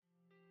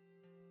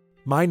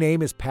My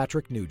name is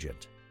Patrick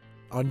Nugent.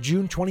 On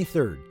June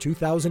 23,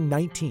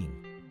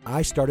 2019,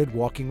 I started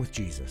walking with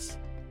Jesus.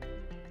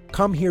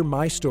 Come hear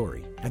my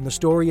story and the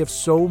story of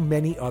so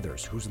many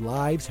others whose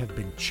lives have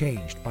been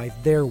changed by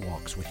their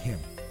walks with Him.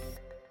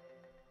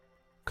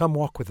 Come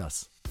walk with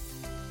us.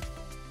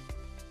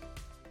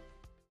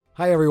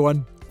 Hi,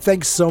 everyone.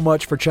 Thanks so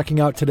much for checking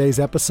out today's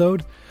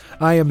episode.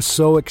 I am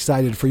so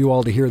excited for you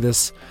all to hear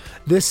this.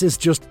 This is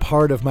just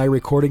part of my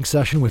recording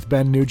session with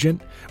Ben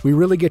Nugent. We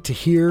really get to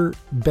hear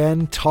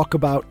Ben talk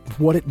about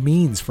what it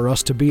means for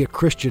us to be a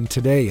Christian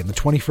today in the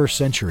 21st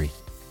century.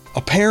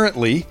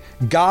 Apparently,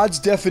 God's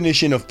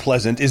definition of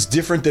pleasant is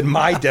different than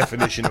my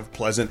definition of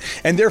pleasant,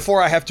 and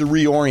therefore I have to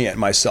reorient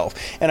myself.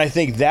 And I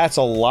think that's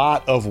a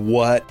lot of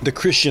what the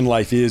Christian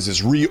life is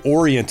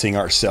reorienting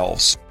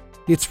ourselves.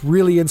 It's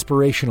really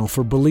inspirational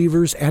for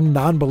believers and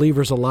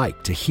non-believers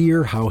alike to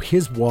hear how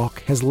his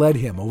walk has led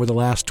him over the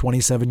last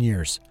 27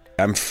 years.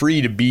 I'm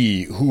free to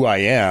be who I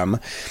am,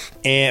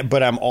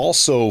 but I'm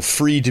also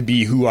free to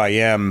be who I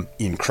am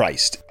in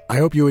Christ. I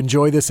hope you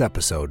enjoy this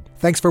episode.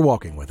 Thanks for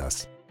walking with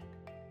us.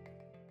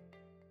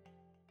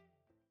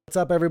 What's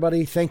up,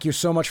 everybody? Thank you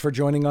so much for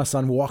joining us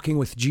on Walking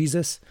with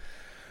Jesus.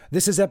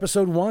 This is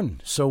episode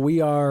 1, so we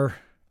are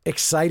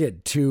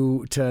excited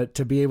to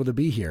be able to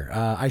be here.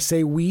 I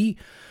say we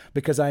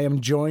because I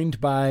am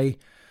joined by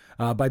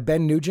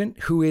Ben Nugent,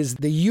 who is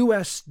the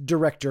U.S.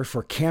 Director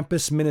for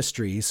Campus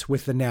Ministries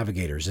with the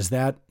Navigators. Is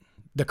that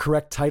the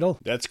correct title?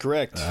 That's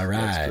correct. All right.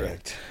 That's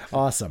correct.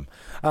 Awesome.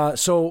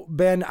 So,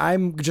 Ben,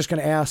 I'm just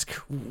going to ask,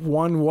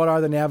 one, what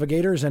are the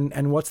Navigators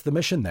and what's the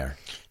mission there?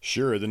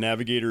 Sure. The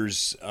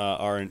Navigators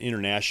are an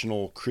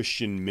international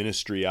Christian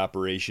ministry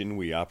operation.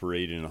 We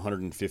operate in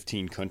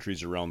 115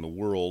 countries around the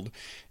world,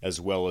 as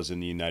well as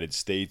in the United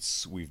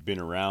States. We've been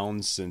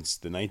around since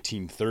the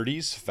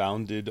 1930s,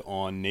 founded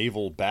on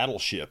naval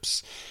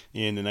battleships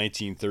in the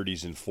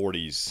 1930s and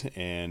 40s.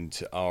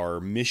 And our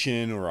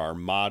mission or our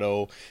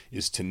motto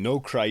is to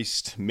know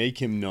Christ,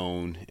 make Him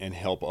known, and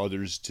help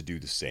others to do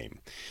the same.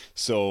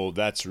 So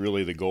that's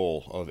really the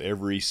goal of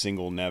every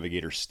single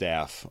Navigator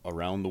staff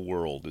around the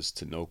world, is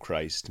to know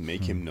Christ,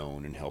 make Him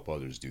known, and help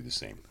others do the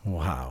same.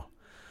 Wow.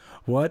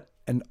 What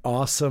an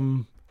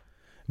awesome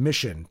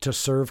mission to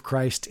serve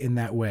Christ in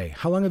that way.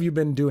 How long have you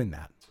been doing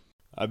that?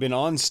 I've been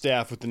on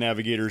staff with the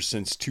Navigators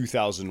since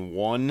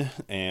 2001,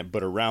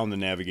 but around the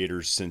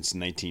Navigators since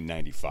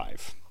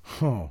 1995.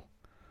 Oh,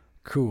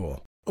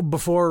 cool.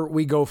 Before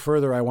we go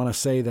further, I want to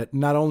say that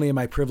not only am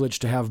I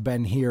privileged to have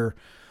Ben here,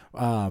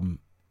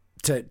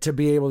 to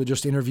be able to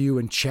just interview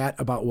and chat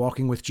about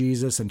walking with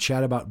Jesus and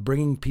chat about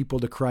bringing people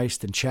to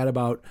Christ and chat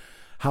about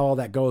how all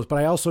that goes. But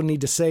I also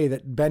need to say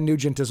that Ben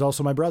Nugent is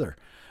also my brother.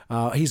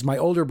 He's my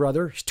older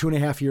brother. He's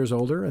 2.5 years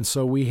older. And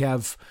so we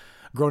have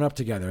grown up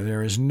together.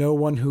 There is no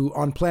one who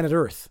on planet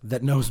Earth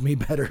that knows me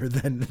better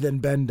than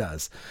Ben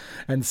does.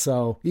 And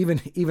so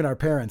even our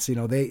parents,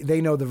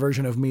 they know the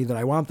version of me that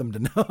I want them to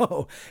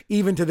know,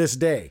 even to this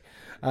day.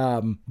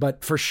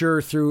 But for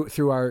sure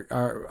through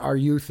our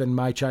youth and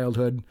my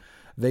childhood,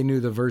 they knew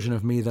the version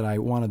of me that I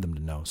wanted them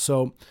to know.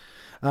 So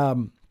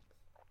Ben,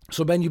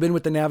 you've been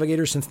with the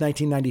Navigators since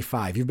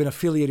 1995. You've been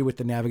affiliated with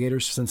the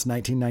Navigators since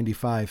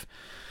 1995.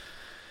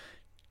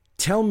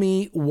 Tell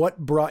me what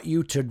brought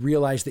you to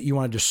realize that you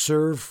wanted to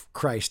serve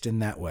Christ in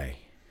that way.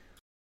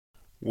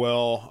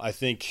 Well, I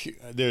think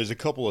there's a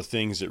couple of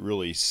things that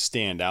really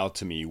stand out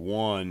to me.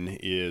 One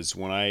is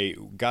when I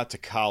got to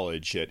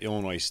college at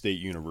Illinois State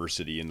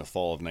University in the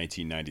fall of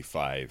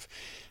 1995,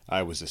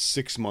 I was a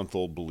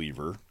 6-month-old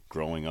believer,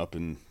 growing up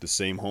in the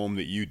same home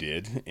that you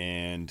did,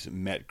 and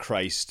met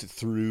Christ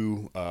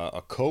through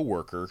a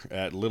coworker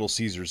at Little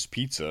Caesars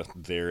Pizza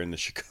there in the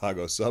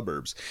Chicago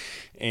suburbs.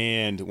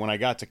 And when I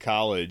got to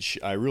college,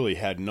 I really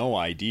had no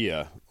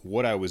idea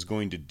what I was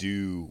going to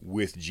do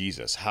with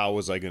Jesus. How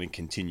was I going to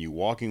continue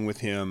walking with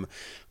Him?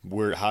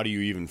 How do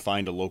you even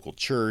find a local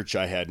church?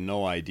 I had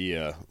no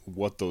idea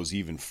what those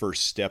even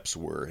first steps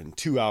were. And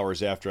 2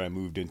 hours after I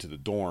moved into the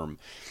dorm,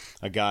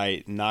 a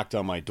guy knocked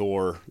on my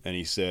door and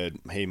he said,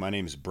 "Hey, my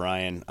name is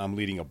Brian. I'm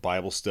leading a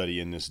Bible study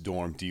in this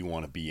dorm. Do you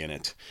want to be in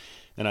it?"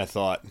 And I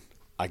thought,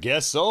 I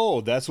guess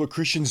so. That's what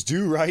Christians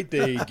do, right?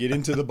 They get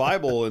into the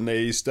Bible and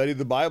they study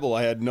the Bible.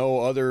 I had no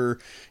other,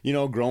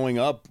 growing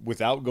up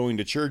without going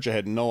to church, I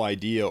had no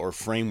idea or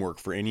framework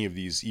for any of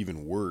these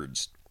even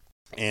words.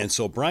 And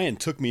so Brian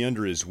took me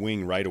under his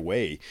wing right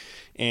away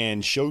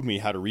and showed me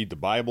how to read the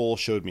Bible,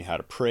 showed me how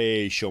to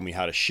pray, showed me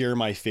how to share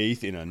my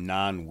faith in a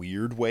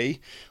non-weird way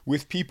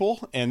with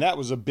people. And that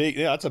was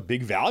that's a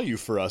big value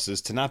for us,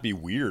 is to not be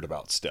weird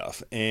about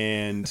stuff.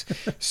 And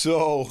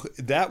so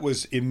that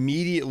was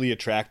immediately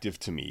attractive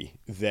to me,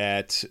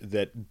 that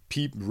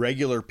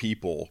regular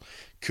people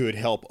could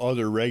help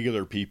other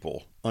regular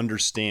people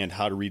understand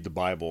how to read the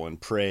Bible and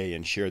pray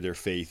and share their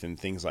faith and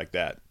things like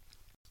that.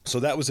 So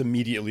that was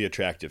immediately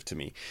attractive to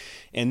me.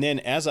 And then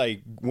as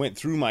I went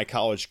through my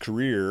college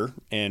career,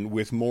 and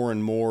with more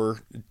and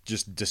more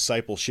just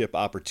discipleship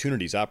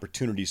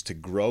opportunities to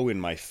grow in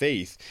my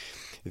faith,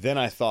 then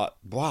I thought,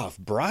 wow, if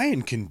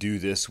Brian can do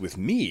this with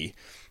me,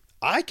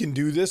 I can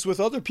do this with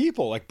other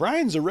people. Like,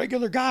 Brian's a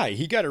regular guy.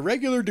 He got a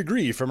regular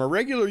degree from a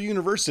regular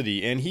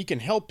university, and he can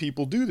help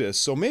people do this.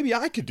 So maybe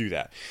I could do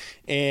that.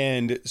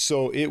 And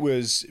so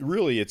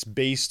it's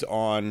based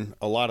on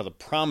a lot of the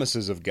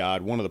promises of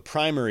God. One of the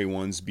primary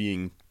ones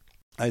being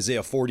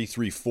Isaiah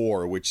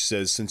 43:4, which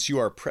says, "Since you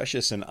are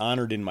precious and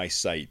honored in my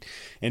sight,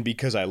 and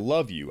because I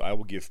love you, I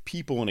will give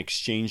people in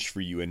exchange for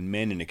you and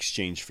men in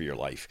exchange for your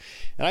life."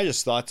 And I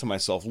just thought to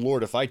myself,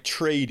 Lord, if I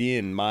trade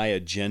in my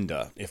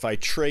agenda, if I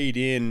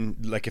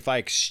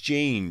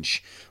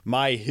exchange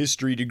my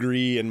history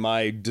degree and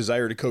my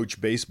desire to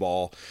coach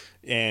baseball,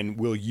 and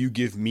will you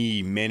give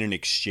me men in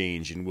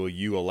exchange, and will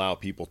you allow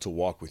people to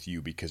walk with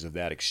you because of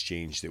that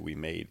exchange that we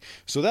made?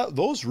 So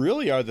those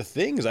really are the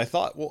things I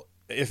thought, well,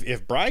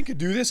 if Brian could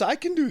do this, I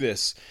can do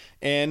this.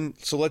 And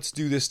so let's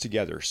do this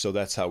together. So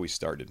that's how we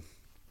started.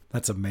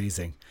 That's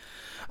amazing.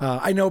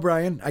 I know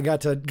Brian. I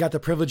got the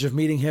privilege of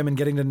meeting him and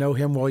getting to know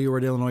him while you were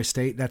at Illinois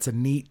State. That's a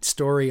neat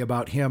story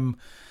about him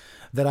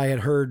that I had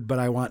heard, but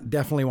I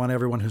definitely want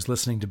everyone who's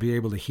listening to be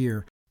able to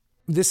hear.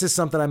 This is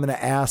something I'm going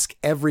to ask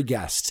every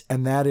guest,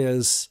 and that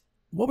is,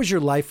 what was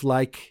your life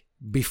like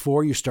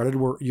before you started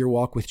your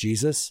walk with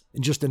Jesus?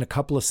 Just in a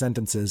couple of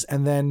sentences.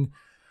 And then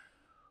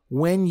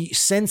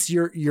since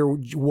your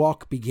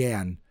walk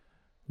began,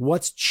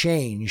 what's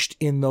changed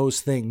in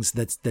those things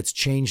that's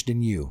changed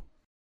in you?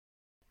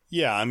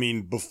 Yeah, I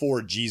mean,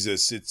 before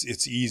Jesus,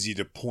 it's easy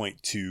to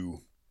point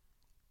to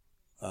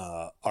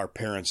our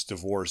parents'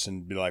 divorce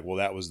and be like, well,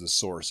 that was the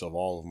source of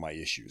all of my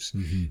issues.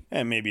 Mm-hmm.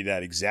 And maybe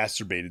that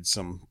exacerbated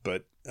some,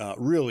 but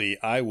really,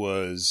 I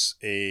was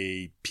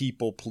a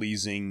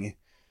people-pleasing,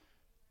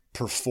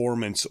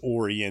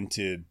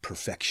 performance-oriented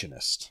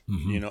perfectionist,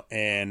 mm-hmm.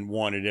 And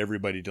wanted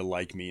everybody to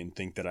like me and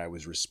think that I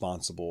was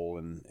responsible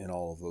and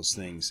all of those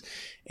things.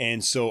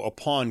 And so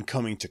upon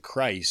coming to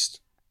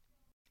Christ,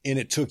 and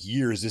it took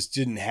years, this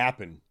didn't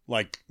happen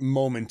like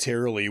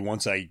momentarily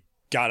once I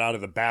got out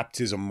of the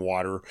baptism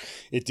water.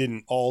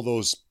 All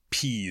those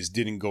P's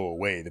didn't go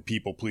away. The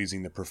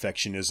people-pleasing, the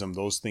perfectionism,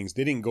 those things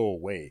didn't go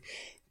away.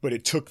 But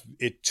it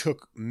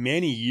took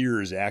many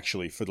years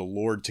actually for the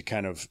Lord to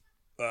kind of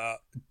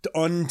to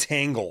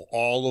untangle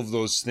all of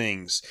those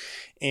things.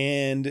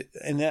 And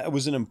that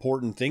was an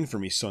important thing for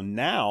me. So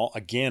now,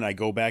 again, I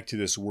go back to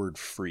this word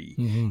free,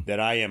 mm-hmm. that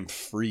I am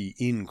free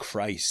in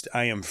Christ.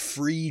 I am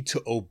free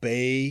to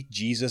obey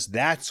Jesus.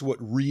 That's what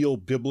real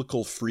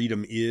biblical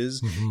freedom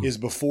is, mm-hmm. is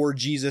before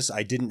Jesus,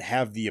 I didn't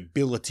have the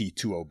ability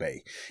to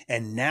obey.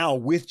 And now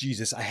with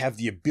Jesus, I have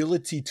the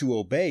ability to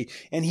obey.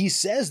 And he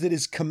says that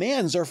his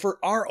commands are for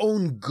our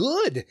own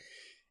good.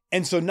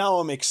 And so now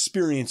I'm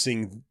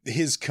experiencing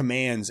his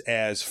commands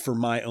as for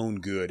my own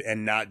good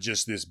and not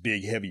just this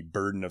big, heavy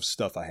burden of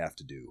stuff I have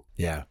to do.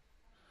 Yeah.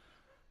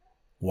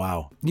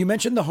 Wow. You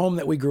mentioned the home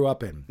that we grew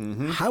up in.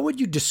 Mm-hmm. How would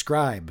you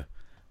describe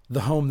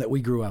the home that we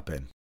grew up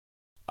in?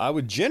 I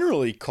would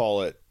generally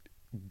call it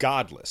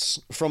godless.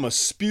 From a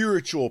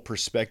spiritual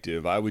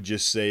perspective, I would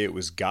just say it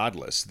was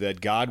godless, that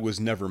God was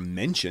never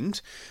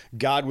mentioned,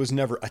 God was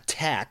never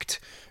attacked,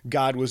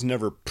 God was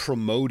never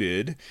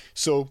promoted,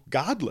 so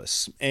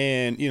godless.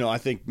 And, I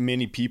think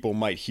many people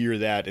might hear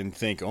that and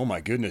think, oh my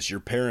goodness, your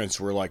parents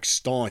were like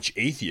staunch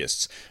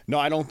atheists. No,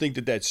 I don't think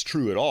that that's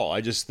true at all.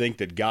 I just think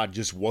that God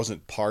just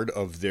wasn't part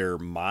of their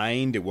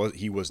mind.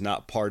 He was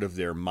not part of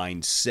their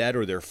mindset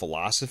or their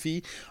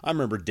philosophy. I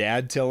remember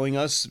Dad telling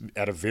us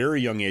at a very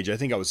young age, I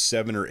think I was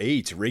 7 or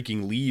 8,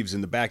 raking leaves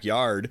in the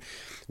backyard,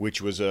 which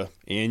was a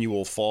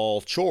annual fall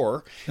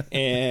chore.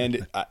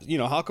 And,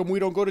 how come we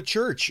don't go to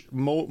church?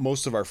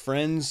 Most of our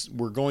friends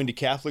were going to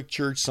Catholic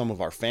church. Some of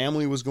our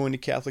family was going to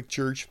Catholic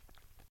church.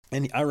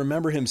 And I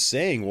remember him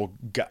saying, well,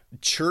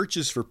 church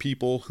is for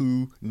people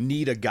who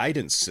need a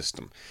guidance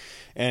system.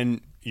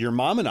 And your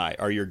mom and I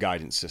are your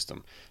guidance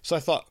system. So I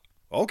thought,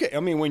 okay,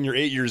 I mean, when you're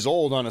 8 years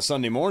old on a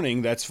Sunday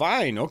morning, that's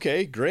fine.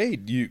 Okay,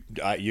 great.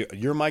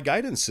 You're my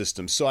guidance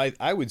system. So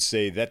I would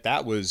say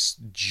that was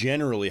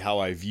generally how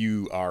I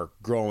view our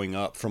growing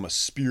up from a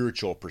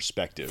spiritual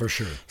perspective. For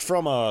sure.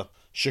 From a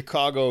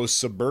Chicago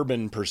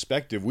suburban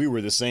perspective, we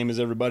were the same as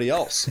everybody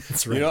else.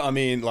 That's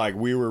right.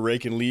 We were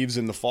raking leaves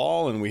in the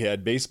fall and we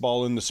had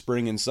baseball in the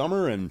spring and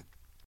summer, and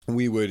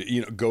we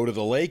would, go to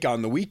the lake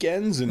on the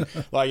weekends, and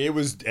it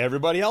was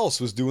everybody else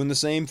was doing the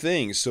same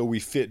thing. So we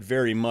fit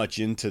very much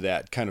into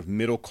that kind of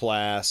middle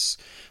class,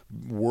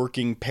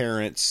 working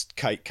parents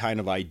kind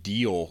of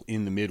ideal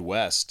in the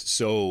Midwest.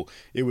 So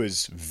it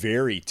was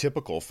very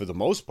typical for the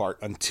most part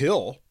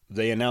until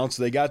they announced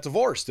they got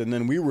divorced. And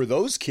then we were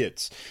those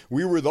kids.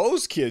 We were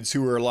those kids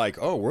who were like,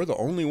 oh, we're the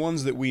only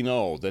ones that we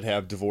know that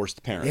have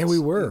divorced parents. Yeah, we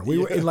were. We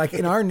were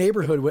in our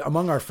neighborhood,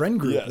 among our friend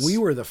group, yes. We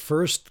were the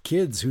first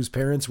kids whose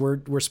parents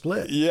were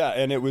split. Yeah,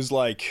 and it was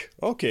like,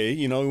 okay,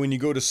 when you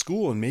go to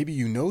school and maybe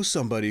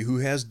somebody who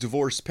has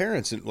divorced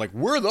parents, and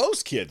we're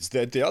those kids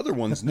that the other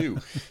ones knew.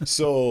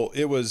 So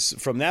it was,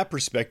 from that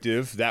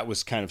perspective, that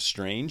was kind of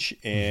strange.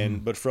 And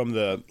mm-hmm. But from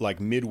the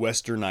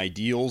Midwestern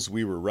ideals,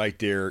 we were right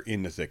there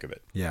in the thick of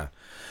it. Yeah.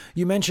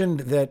 You mentioned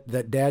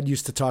that Dad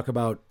used to talk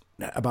about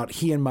about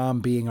he and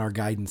mom being our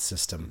guidance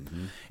system.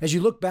 Mm-hmm. As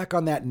you look back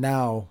on that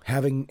now,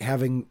 having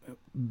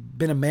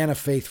been a man of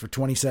faith for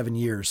 27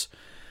 years,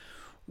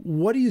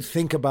 what do you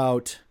think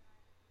about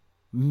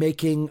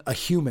making a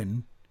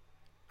human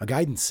a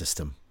guidance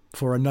system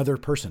for another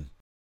person?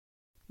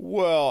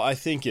 Well, I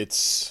think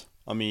it's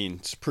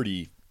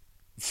pretty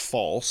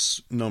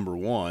false, number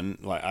one.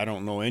 Like, I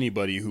don't know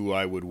anybody who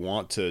I would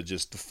want to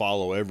just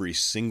follow every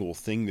single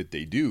thing that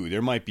they do.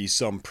 There might be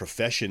some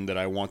profession that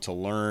I want to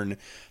learn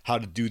how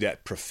to do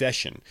that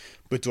profession,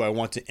 but do I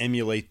want to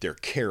emulate their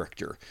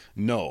character?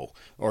 No.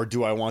 Or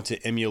do I want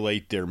to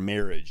emulate their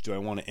marriage? Do I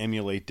want to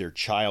emulate their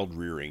child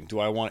rearing? Do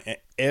I want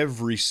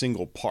every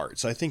single part?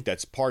 So I think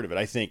that's part of it.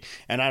 I think,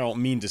 and I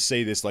don't mean to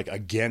say this like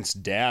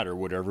against dad or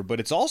whatever, but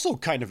it's also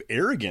kind of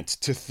arrogant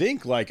to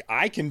think like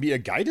I can be a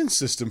guidance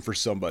system for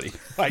somebody.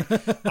 Like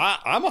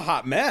I'm a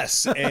hot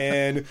mess,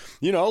 and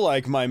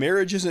like my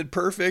marriage isn't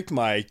perfect,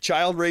 my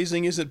child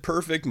raising isn't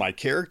perfect, my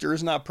character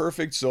is not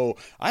perfect, so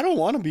I don't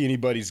want to be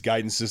anybody's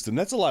guidance system.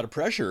 That's a lot of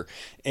pressure.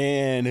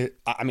 And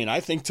I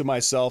think to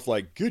myself,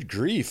 like, good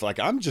grief, like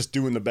I'm just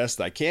doing the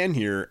best I can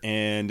here,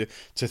 and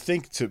to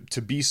think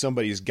to be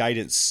somebody's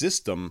guidance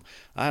system,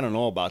 I don't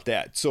know about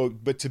that. So,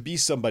 but to be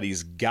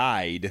somebody's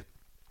guide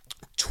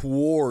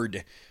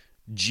toward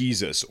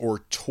Jesus, or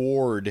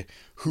toward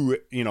who,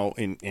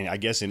 in I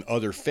guess in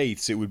other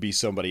faiths, it would be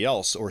somebody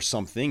else or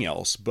something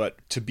else, but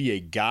to be a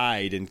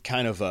guide and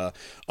kind of a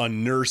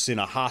nurse in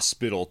a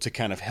hospital to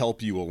kind of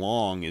help you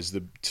along is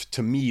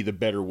to me, the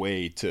better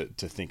way to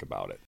think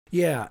about it.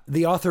 Yeah.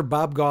 The author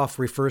Bob Goff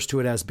refers to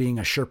it as being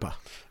a Sherpa.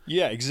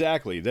 Yeah,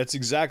 exactly. That's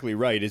exactly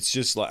right. It's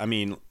just like,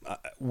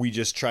 we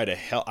just try to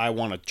help. I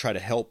want to try to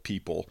help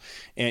people.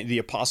 And the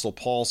Apostle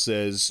Paul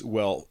says,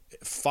 well,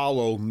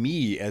 follow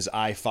me as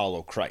I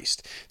follow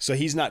Christ. So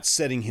he's not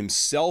setting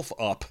himself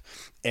up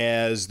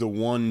as the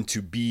one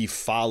to be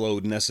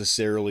followed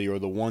necessarily, or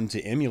the one to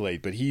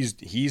emulate, but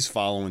he's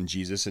following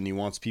Jesus, and he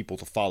wants people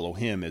to follow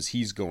him as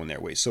he's going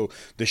their way. So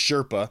the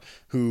Sherpa,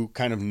 who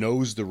kind of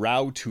knows the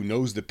route, who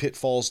knows the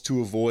pitfalls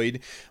to avoid.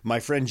 My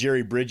friend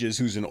Jerry Bridges,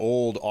 who's an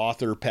old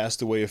author,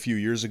 passed away a few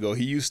years ago.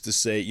 He used to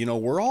say,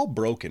 we're all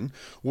broken.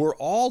 We're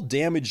all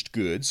damaged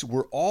goods.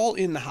 We're all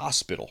in the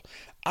hospital.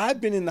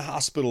 I've been in the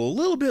hospital a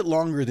little bit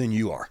longer than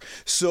you are.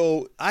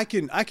 So I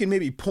can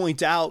maybe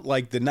point out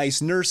like the nice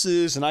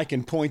nurses, and I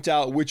can point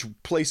out which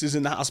places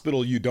in the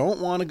hospital you don't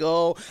want to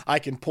go. I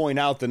can point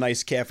out the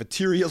nice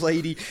cafeteria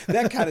lady,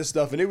 that kind of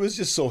stuff. And it was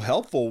just so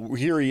helpful.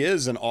 Here he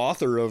is, an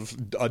author of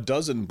a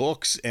dozen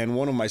books and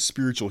one of my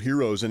spiritual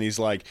heroes. And he's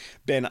like,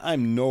 Ben,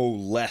 I'm no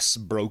less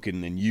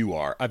broken than you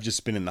are. I've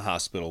just been in the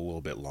hospital a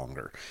little bit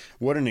longer.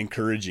 What an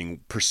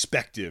encouraging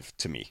perspective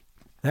to me.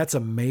 That's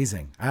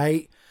amazing.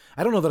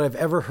 I don't know that I've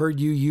ever heard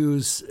you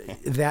use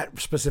that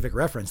specific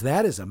reference.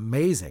 That is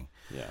amazing.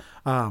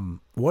 Yeah.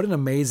 What an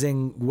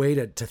amazing way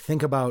to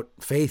think about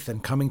faith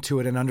and coming to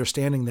it and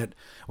understanding that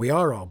we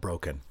are all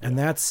broken. And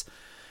that's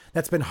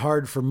been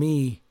hard for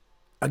me,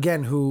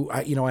 again, who,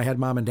 I had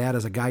mom and dad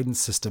as a guidance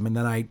system. And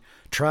then I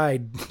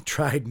tried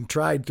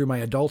through my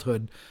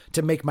adulthood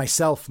to make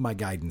myself my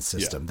guidance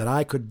system, that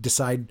I could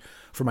decide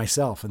for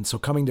myself. And so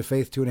coming to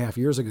faith 2.5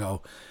 years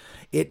ago,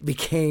 it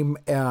became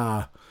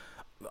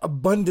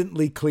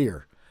abundantly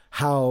clear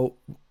how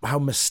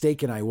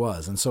mistaken I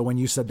was. And so when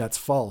you said that's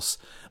false,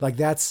 like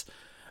that's,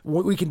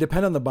 we can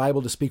depend on the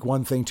Bible to speak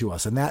one thing to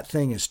us, and that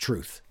thing is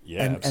truth.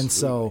 Yeah, and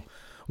so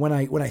when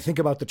I think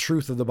about the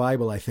truth of the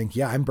Bible, I think,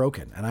 yeah, I'm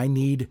broken, and I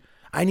need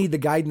the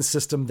guidance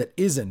system that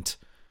isn't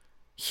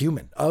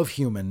human,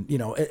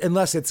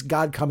 unless it's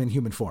God come in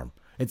human form.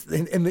 It's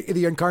in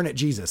the incarnate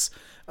Jesus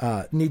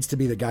needs to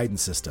be the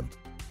guidance system.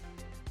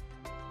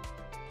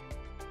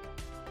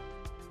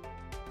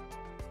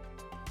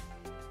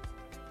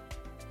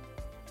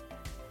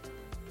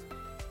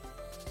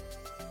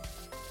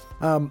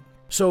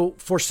 So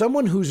for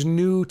someone who's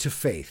new to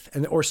faith,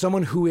 or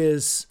someone who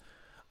is,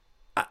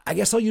 I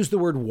guess I'll use the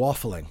word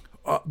waffling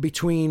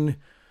between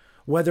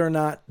whether or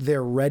not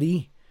they're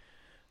ready,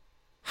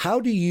 how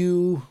do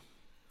you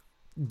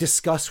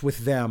discuss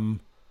with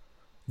them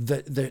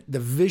the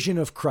vision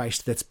of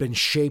Christ that's been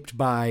shaped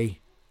by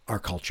our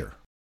culture?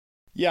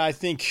 Yeah, I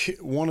think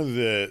one of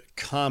the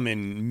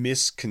common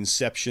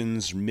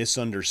misconceptions,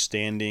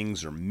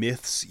 misunderstandings, or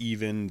myths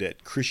even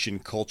that Christian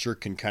culture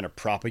can kind of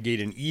propagate,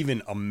 and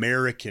even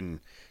American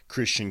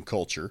Christian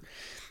culture,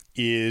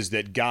 is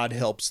that God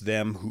helps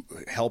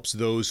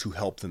those who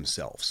help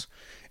themselves.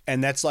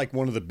 And that's like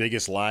one of the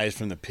biggest lies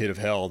from the pit of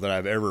hell that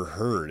I've ever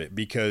heard,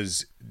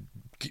 because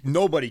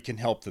nobody can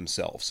help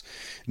themselves.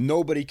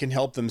 Nobody can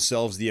help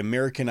themselves. The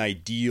American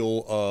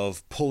ideal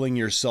of pulling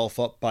yourself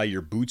up by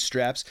your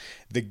bootstraps,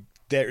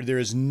 there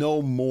is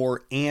no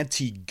more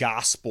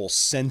anti-gospel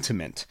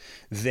sentiment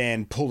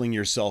than pulling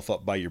yourself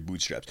up by your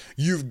bootstraps.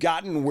 You've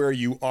gotten where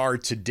you are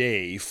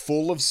today,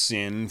 full of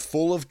sin,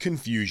 full of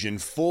confusion,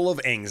 full of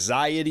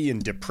anxiety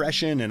and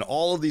depression and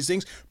all of these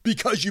things,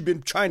 because you've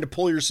been trying to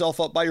pull yourself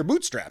up by your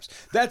bootstraps.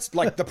 That's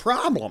like the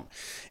problem.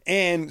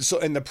 And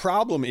the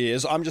problem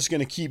is I'm just going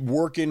to keep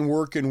working.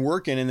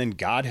 And then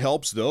God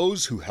helps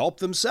those who help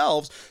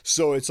themselves.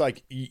 So it's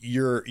like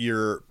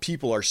your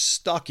people are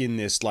stuck in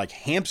this like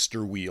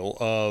hamster wheel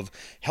of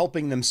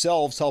helping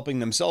themselves.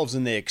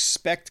 And they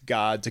expect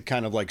God to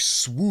kind of like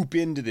swoop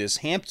into this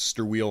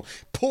hamster wheel,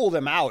 pull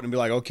them out and be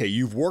like, okay,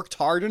 you've worked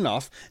hard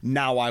enough.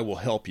 Now I will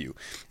help you.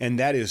 And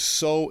that is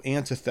so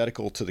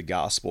antithetical to the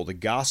gospel. The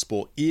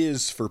gospel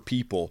is for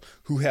people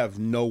who have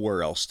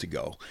nowhere else to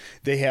go.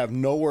 They have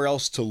nowhere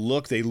else to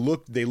look. They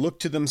look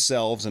to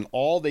themselves, and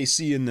all they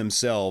see in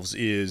themselves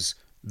is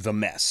the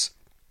mess.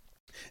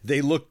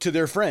 They look to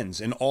their friends,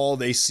 and all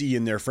they see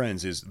in their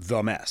friends is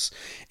the mess.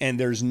 And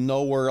there's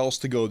nowhere else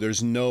to go.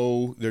 There's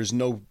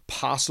no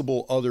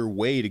possible other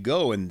way to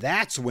go. And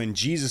that's when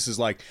Jesus is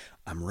like,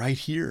 I'm right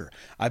here.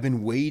 I've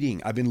been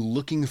waiting. I've been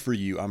looking for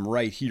you. I'm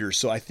right here.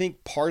 So I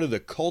think part of the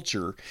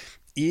culture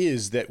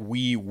is that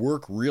we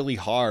work really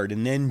hard,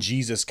 and then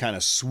Jesus kind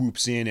of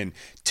swoops in and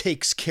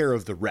takes care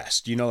of the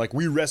rest. You know, like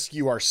we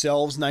rescue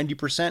ourselves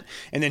 90%,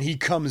 and then he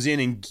comes in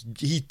and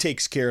he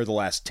takes care of the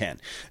last 10.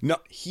 No,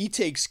 he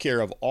takes care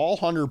of all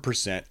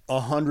 100%,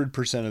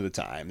 100% of the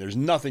time. There's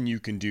nothing you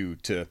can do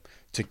to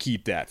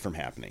keep that from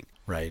happening.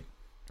 Right.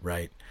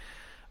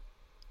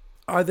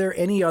 Are there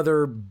any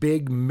other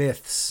big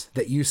myths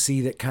that you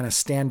see that kind of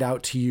stand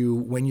out to you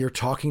when you're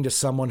talking to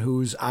someone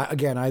who's,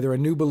 again, either a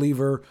new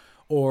believer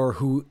or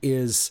who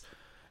is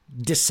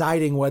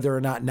deciding whether or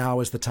not now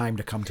is the time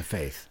to come to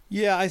faith?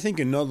 Yeah, I think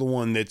another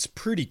one that's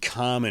pretty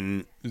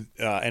common,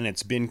 and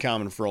it's been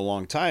common for a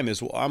long time,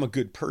 is, well, I'm a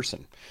good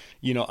person.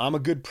 You know, I'm a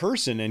good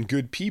person and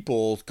good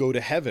people go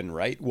to heaven,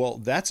 right?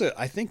 Well,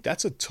 I think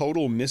that's a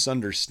total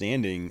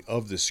misunderstanding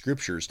of the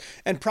scriptures,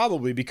 and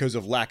probably because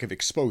of lack of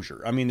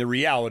exposure. I mean, the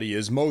reality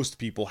is most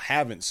people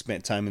haven't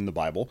spent time in the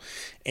Bible,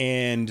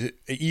 and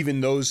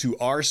even those who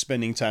are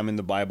spending time in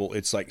the Bible,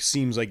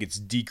 seems like it's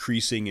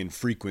decreasing in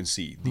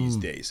frequency these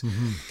days.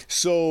 Mm-hmm.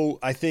 So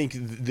I think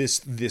this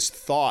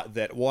thought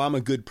that, well, I'm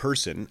a good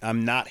person,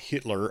 I'm not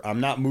Hitler, I'm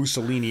not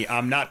Mussolini,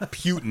 I'm not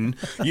Putin,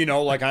 you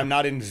know, like I'm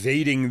not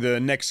invading the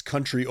next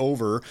country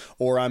over,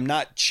 or I'm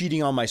not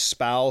cheating on my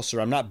spouse, or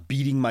I'm not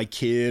beating my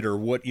kid, or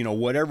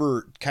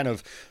whatever kind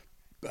of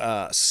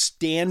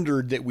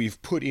standard that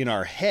we've put in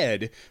our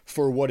head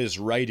for what is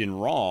right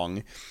and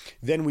wrong,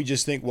 then we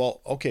just think, well,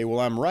 okay, well,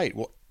 I'm right.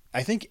 Well,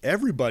 I think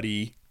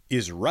everybody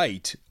is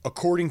right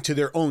according to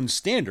their own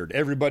standard.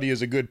 Everybody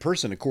is a good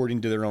person according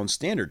to their own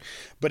standard.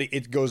 But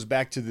it goes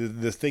back to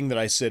the thing that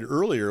I said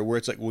earlier, where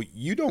it's like, well,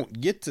 you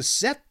don't get to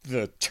set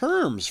the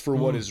terms for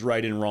what is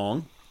right and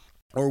wrong,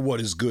 or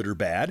what is good or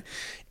bad.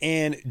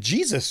 And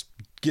Jesus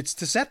gets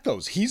to set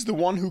those. He's the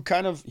one who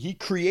he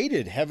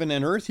created heaven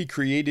and earth. He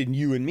created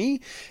you and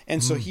me.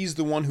 And so he's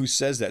the one who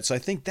says that. So I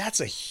think that's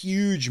a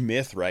huge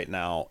myth right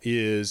now,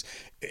 is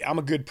I'm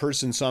a good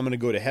person, so I'm going to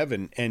go to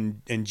heaven.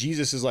 And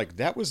Jesus is like,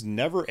 that was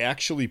never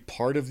actually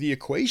part of the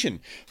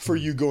equation for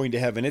you going to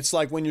heaven. It's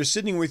like when you're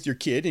sitting with your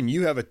kid and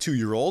you have a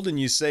 2-year-old and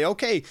you say,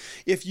 okay,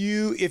 if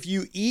you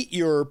eat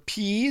your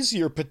peas,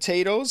 your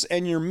potatoes,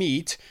 and your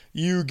meat,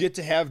 you get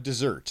to have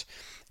dessert.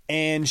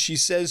 And she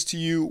says to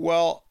you,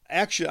 well,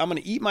 actually, I'm going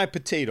to eat my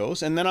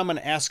potatoes, and then I'm going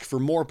to ask for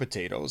more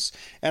potatoes.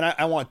 And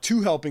I want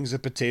 2 helpings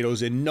of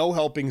potatoes and no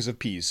helpings of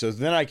peas, so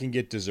then I can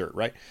get dessert,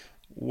 right?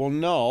 Well,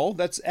 no,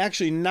 that's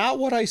actually not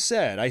what I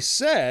said. I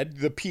said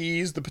the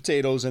peas, the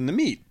potatoes, and the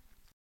meat.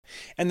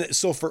 And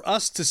so for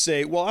us to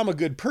say, well, I'm a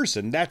good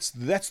person, that's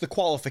the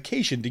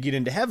qualification to get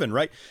into heaven,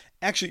 right?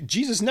 Actually,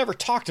 Jesus never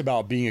talked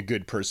about being a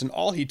good person.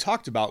 All he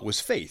talked about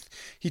was faith.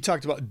 He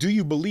talked about, do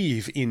you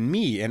believe in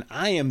me? And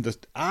I am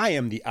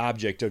the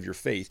object of your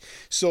faith.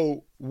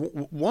 So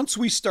once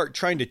we start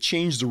trying to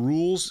change the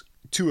rules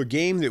to a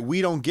game that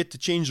we don't get to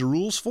change the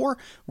rules for,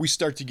 we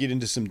start to get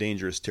into some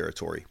dangerous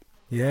territory.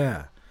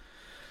 Yeah.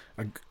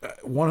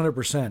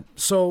 100%.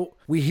 So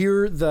we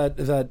hear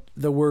that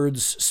the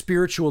words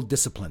spiritual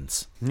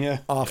disciplines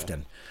often.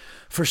 Yeah.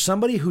 For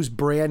somebody who's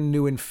brand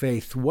new in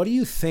faith, what do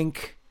you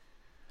think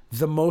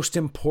the most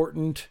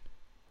important,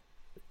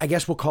 I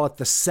guess we'll call it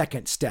the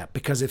second step?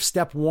 Because if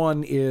step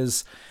 1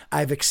 is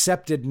I've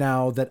accepted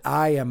now that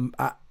I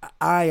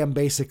am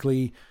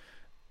basically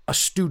a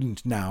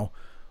student now,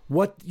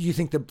 what do you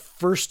think the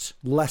first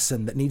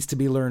lesson that needs to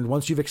be learned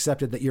once you've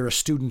accepted that you're a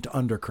student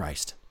under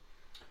Christ?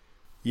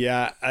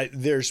 Yeah,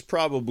 there's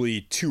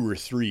probably 2 or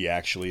 3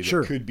 actually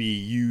that could be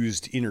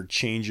used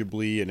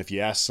interchangeably. And if you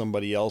ask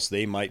somebody else,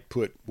 they might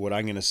put what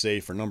I'm going to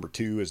say for number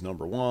 2 as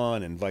number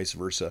 1 and vice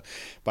versa.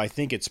 But I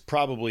think it's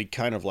probably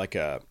kind of like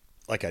a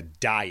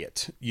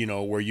diet,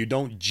 where you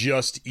don't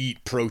just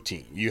eat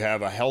protein. You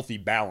have a healthy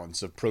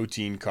balance of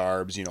protein,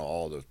 carbs,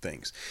 all those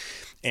things.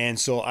 And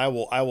so I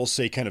will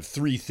say kind of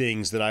 3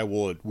 things that I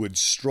would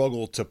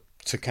struggle to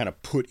to kind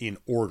of put in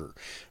order.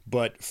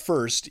 But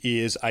first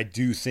is I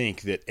do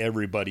think that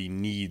everybody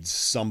needs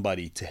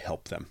somebody to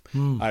help them.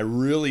 I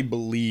really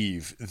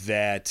believe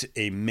that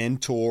a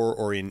mentor,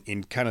 or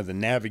in kind of the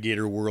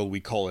navigator world, we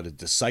call it a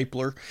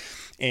discipler,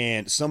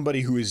 and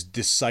somebody who is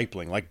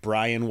discipling, like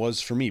Brian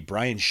was for me.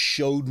 Brian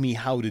showed me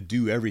how to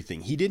do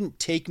everything. He didn't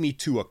take me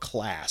to a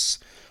class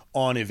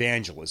on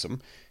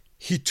evangelism.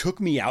 He took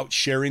me out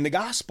sharing the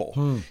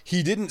gospel.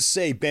 He didn't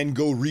say, Ben,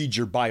 go read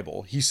your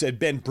Bible. He said,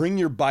 Ben, bring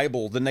your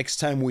Bible the next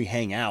time we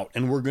hang out,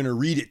 and we're going to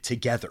read it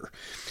together.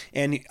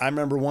 And I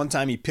remember one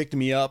time he picked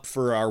me up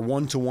for our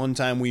one-to-one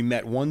time. We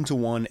met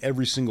one-to-one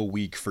every single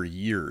week for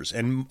years,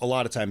 and a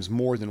lot of times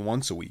more than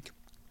once a week.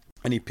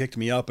 And he picked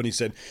me up and he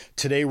said,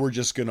 today we're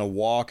just going to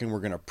walk and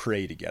we're going to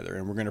pray together.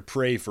 And we're going to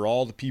pray for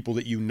all the people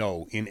that you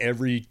know in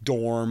every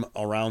dorm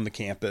around the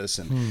campus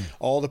and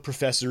all the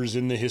professors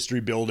in the history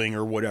building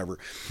or whatever.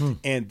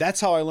 And that's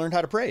how I learned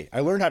how to pray.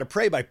 I learned how to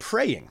pray by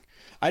praying.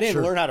 I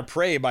didn't learn how to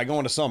pray by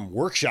going to some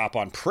workshop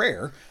on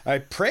prayer. I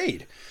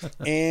prayed.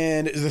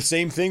 And the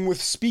same thing with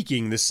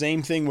speaking, the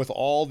same thing with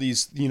all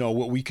these,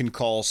 what we can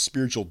call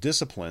spiritual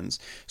disciplines.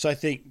 So I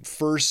think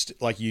first,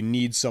 like, you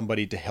need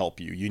somebody to help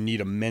you. You need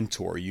a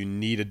mentor. You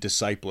need a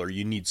discipler.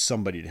 You need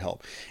somebody to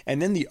help.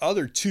 And then the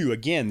other two,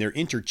 again, they're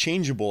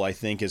interchangeable, I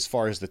think, as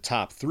far as the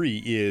top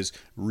three is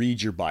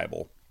read your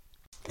Bible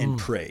and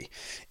pray.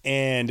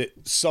 And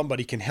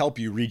somebody can help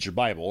you read your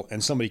Bible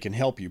and somebody can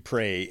help you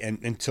pray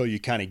until you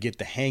kind of get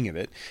the hang of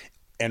it.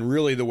 And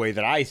really the way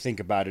that I think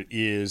about it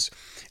is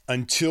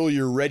until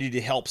you're ready to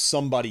help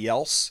somebody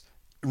else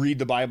read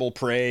the Bible,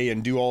 pray,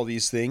 and do all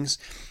these things,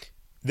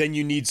 then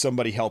you need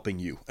somebody helping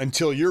you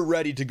until you're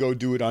ready to go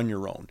do it on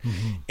your own.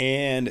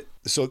 And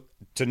so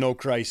to know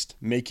Christ,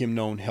 make him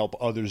known, help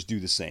others do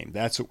the same.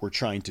 That's what we're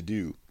trying to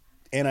do.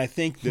 And I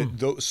think that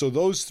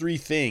those three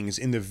things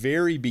in the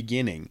very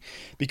beginning,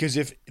 because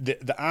if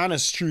the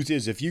honest truth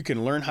is, if you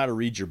can learn how to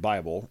read your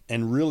Bible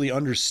and really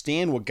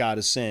understand what God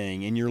is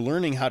saying, and you're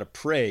learning how to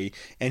pray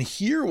and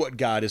hear what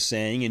God is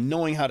saying and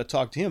knowing how to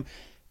talk to him,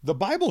 the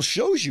Bible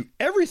shows you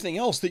everything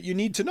else that you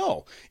need to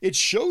know. It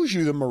shows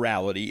you the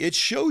morality. It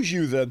shows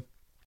you the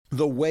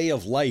way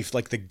of life,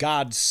 like the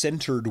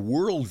God-centered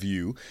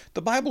worldview.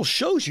 The Bible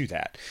shows you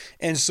that.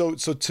 And so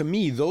to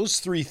me, those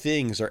three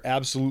things are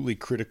absolutely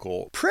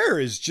critical.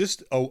 Prayer is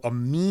just a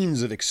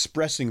means of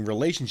expressing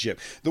relationship.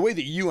 The way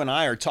that you and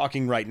I are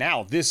talking right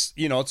now, this,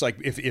 it's like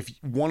if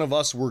one of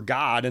us were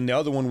God and the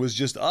other one was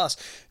just us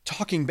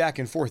talking back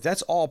and forth,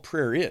 that's all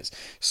prayer is.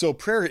 So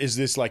prayer is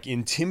this like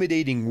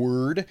intimidating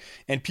word,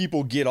 and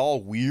people get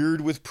all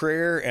weird with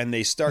prayer, and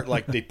they start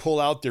like, they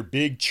pull out their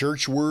big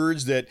church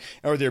words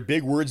or their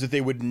big words that they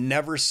would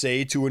never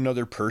say to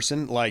another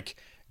person. Like,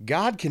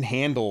 God can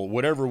handle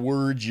whatever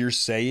words you're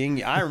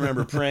saying. I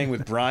remember praying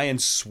with Brian,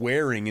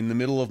 swearing in the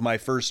middle of my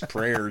first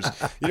prayers,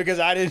 because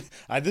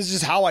this is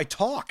just how I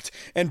talked.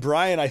 And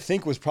Brian, I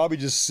think, was probably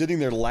just sitting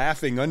there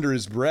laughing under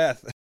his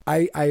breath.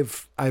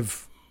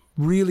 I've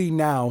really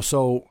now,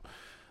 so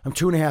I'm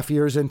 2.5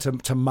 years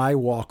into my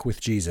walk with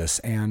Jesus,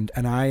 and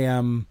I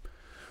am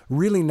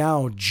really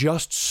now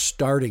just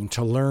starting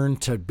to learn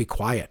to be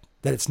quiet.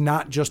 That it's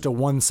not just a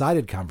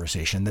one-sided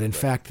conversation, that in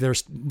fact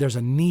there's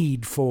a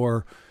need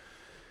for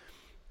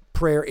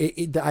prayer.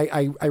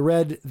 I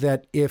read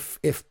that if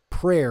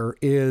prayer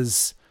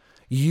is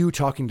you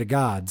talking to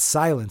God,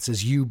 silence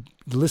is you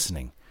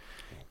listening,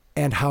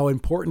 and how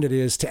important it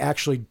is to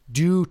actually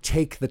do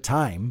take the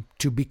time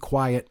to be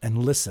quiet and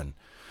listen.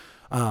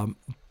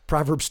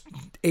 Proverbs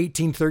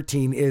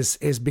 18:13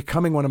 is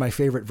becoming one of my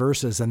favorite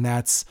verses, and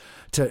that's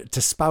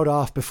to spout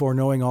off before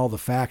knowing all the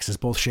facts is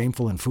both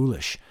shameful and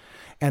foolish.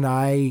 And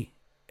I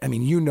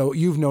mean,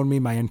 you've known me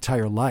my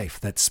entire life,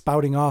 that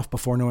spouting off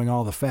before knowing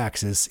all the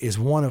facts is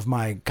one of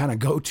my kind of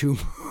go-to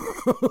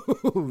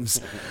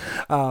moves.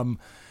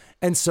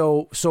 And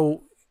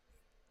so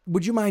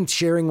would you mind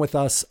sharing with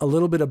us a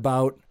little bit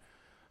about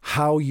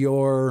how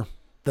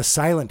the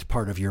silent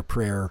part of your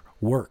prayer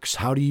works?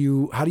 How do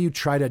you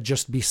try to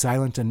just be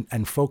silent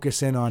and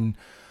focus in on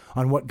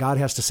what God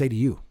has to say to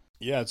you?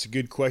 Yeah, it's a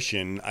good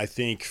question. I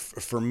think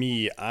for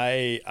me,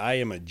 I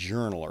am a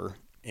journaler.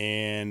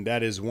 And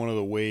that is one of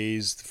the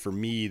ways for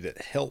me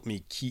that helped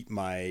me keep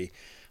my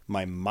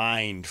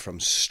mind from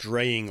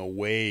straying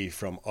away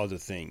from other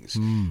things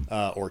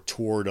or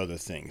toward other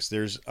things.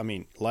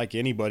 Like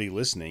anybody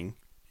listening,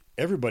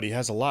 everybody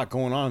has a lot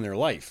going on in their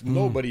life.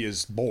 Nobody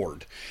is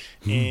bored.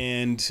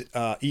 And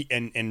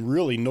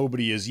really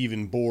nobody is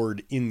even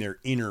bored in their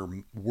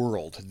inner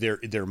world.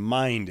 Their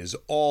mind is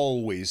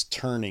always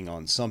turning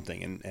on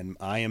something, and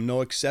I am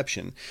no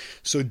exception.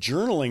 So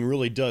journaling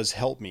really does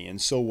help me.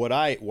 And so what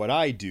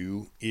I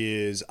do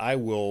is I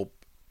will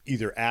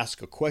either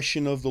ask a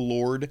question of the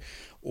Lord,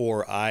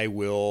 or I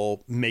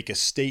will make a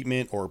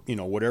statement, or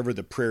whatever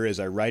the prayer is.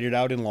 I write it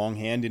out in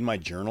longhand in my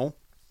journal.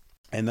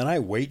 And then I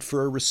wait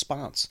for a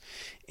response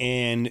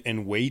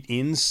and wait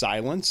in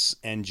silence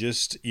and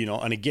just,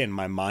 and again,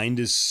 my mind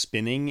is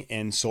spinning.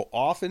 And so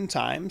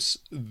oftentimes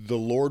the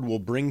Lord will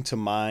bring to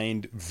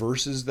mind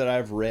verses that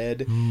I've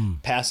read,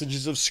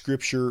 passages of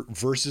scripture,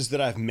 verses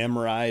that I've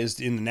memorized.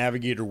 In the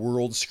Navigator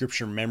world,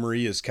 scripture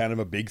memory is kind of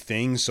a big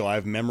thing. So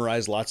I've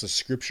memorized lots of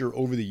scripture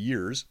over the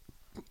years.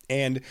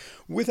 And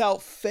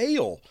without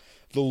fail,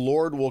 the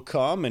Lord will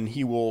come and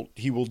he will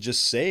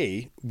just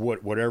say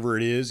whatever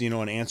it is,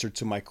 an answer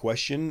to my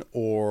question,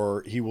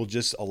 or he will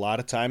just, a lot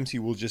of times he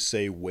will just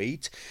say,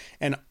 wait.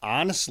 And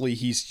honestly,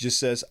 he just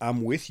says,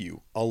 I'm with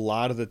you a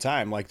lot of the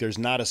time. Like there's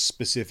not a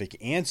specific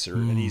answer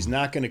and he's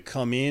not going to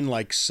come in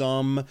like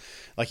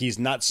he's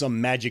not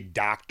some magic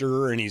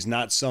doctor and he's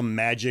not some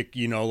magic,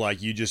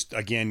 like you just,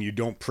 again, you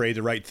don't pray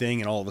the right thing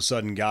and all of a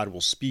sudden God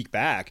will speak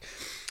back.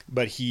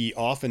 But he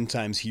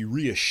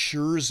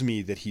reassures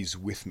me that he's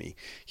with me.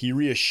 He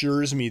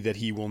reassures me that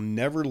he will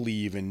never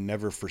leave and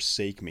never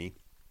forsake me.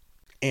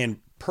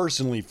 And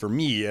personally, for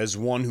me, as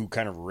one who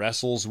kind of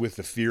wrestles with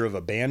the fear of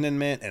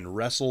abandonment and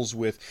wrestles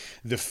with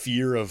the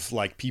fear of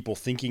like people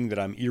thinking that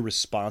I'm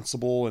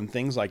irresponsible and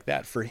things like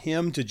that, for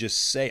him to just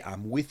say,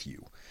 I'm with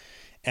you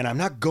and I'm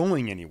not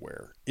going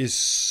anywhere is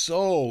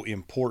so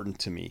important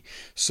to me.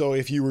 So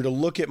if you were to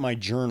look at my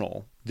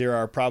journal,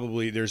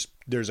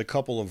 there's a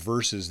couple of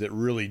verses that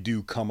really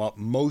do come up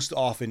most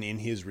often in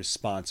his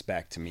response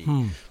back to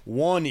me.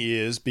 One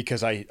is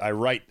because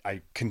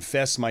I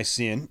confess my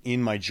sin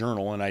in my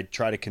journal, and I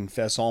try to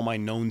confess all my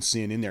known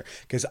sin in there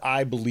because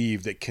I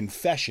believe that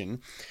confession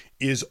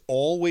is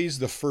always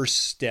the first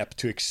step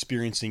to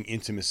experiencing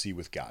intimacy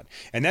with God.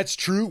 And that's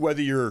true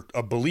whether you're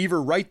a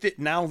believer right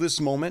now, this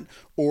moment,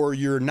 or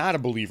you're not a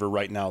believer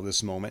right now,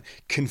 this moment.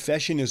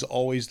 Confession is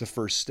always the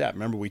first step.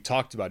 Remember, we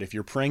talked about if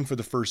you're praying for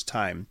the first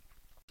time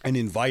and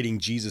inviting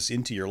Jesus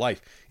into your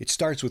life, it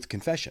starts with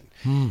confession.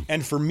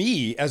 And for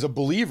me, as a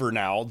believer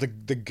now,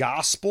 the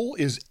gospel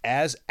is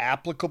as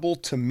applicable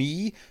to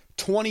me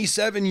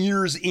 27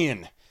 years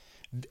in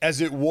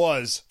as it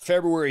was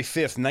February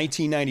 5th,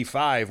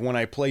 1995, when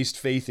I placed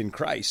faith in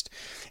Christ.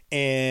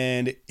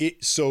 And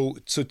so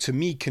to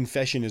me,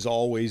 confession is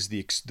always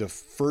the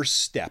first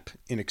step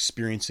in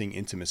experiencing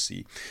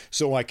intimacy.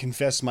 So I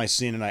confess my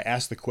sin and I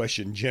ask the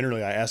question,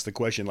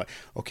 like,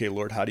 okay,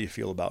 Lord, how do you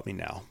feel about me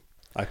now?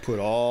 I put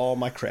all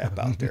my crap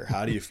out there.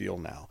 How do you feel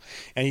now?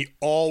 And he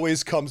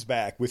always comes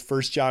back with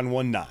 1 John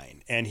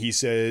 1:9. And he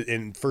says,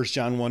 in 1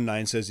 John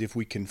 1:9 says, if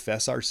we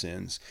confess our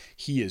sins,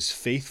 he is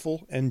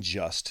faithful and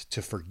just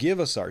to forgive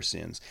us our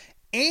sins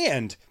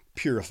and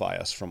purify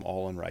us from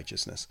all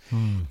unrighteousness.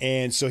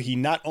 And so he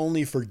not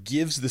only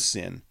forgives the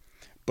sin,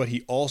 but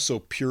he also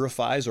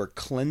purifies or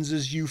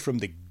cleanses you from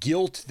the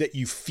guilt that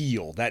you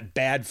feel, that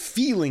bad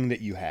feeling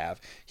that you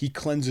have. He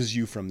cleanses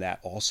you from that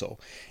also.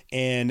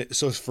 And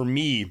so for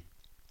me,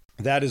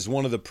 that is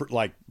one of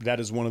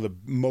the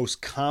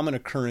most common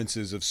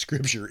occurrences of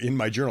scripture in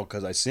my journal,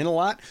 because I sin a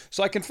lot,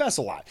 so I confess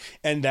a lot.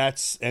 And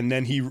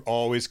then he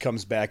always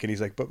comes back and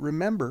he's like, but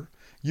remember,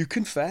 you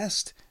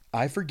confessed,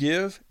 I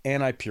forgive,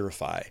 and I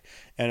purify.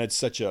 And it's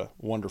such a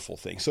wonderful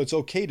thing. So it's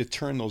okay to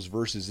turn those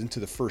verses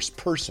into the first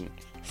person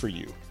for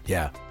you.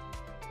 Yeah.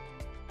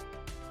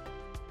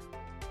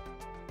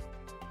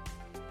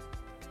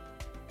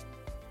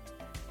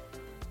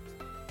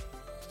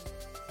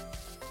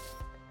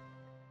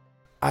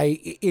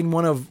 In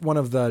one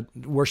of the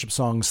worship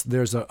songs,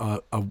 there's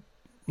a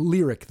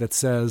lyric that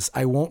says,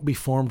 I won't be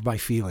formed by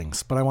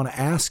feelings. But I want to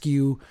ask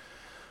you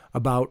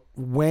about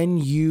when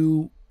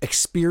you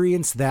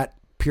experience that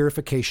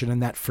purification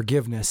and that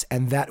forgiveness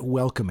and that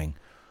welcoming.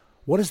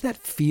 What does that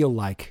feel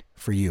like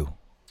for you?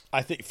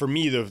 I think for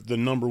me, the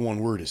number one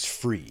word is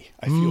free.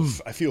 I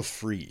feel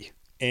free,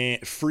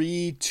 and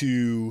free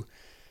to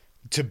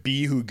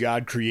be who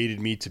God created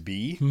me to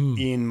be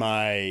in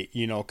my,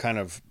 kind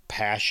of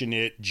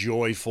passionate,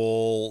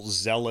 joyful,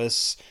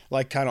 zealous,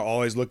 like kind of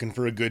always looking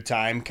for a good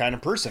time kind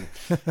of person.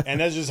 And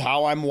that's just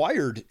how I'm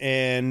wired.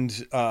 And,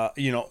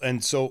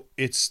 and so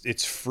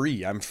it's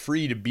free. I'm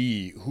free to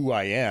be who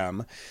I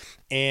am.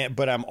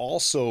 But I'm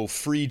also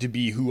free to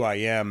be who I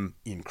am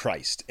in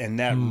Christ. And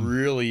that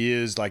really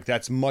is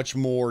that's much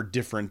more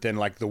different than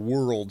like the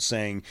world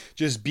saying,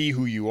 just be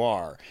who you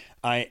are.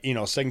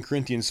 2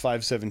 Corinthians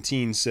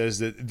 5:17 says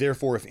that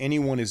therefore, if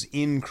anyone is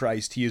in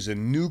Christ, he is a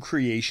new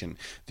creation.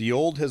 The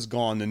old has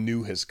gone, the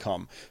new has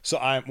come. So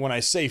when I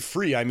say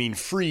free, I mean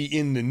free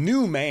in the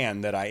new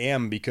man that I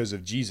am because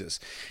of Jesus.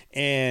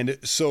 And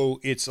so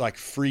it's like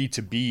free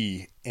to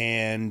be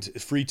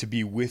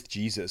with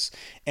Jesus.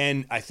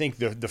 And I think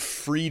the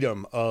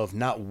freedom of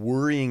not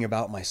worrying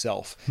about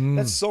myself,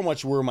 that's so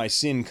much where my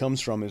sin comes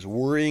from, is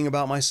worrying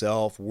about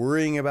myself,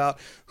 worrying about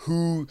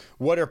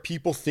what are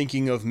people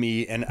thinking of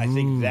me. And I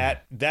think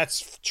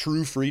that's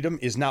true freedom,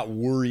 is not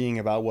worrying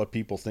about what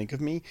people think of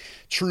me.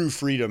 True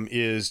freedom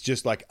is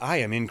just like, I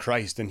am in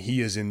Christ and he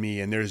is in me.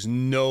 And there's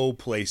no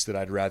place that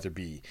I'd rather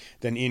be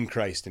than in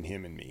Christ and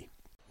him in me.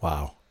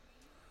 Wow.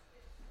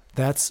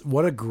 That's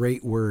what a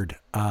great word,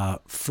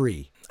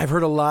 free. I've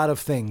heard a lot of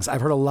things. I've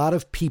heard a lot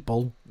of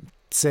people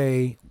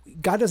say,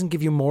 God doesn't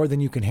give you more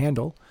than you can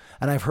handle.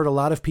 And I've heard a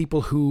lot of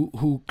people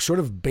who sort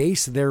of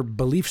base their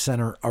belief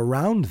center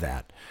around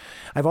that.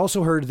 I've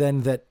also heard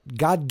then that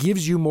God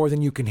gives you more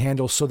than you can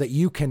handle so that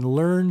you can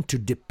learn to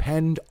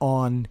depend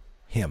on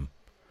him.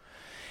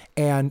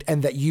 And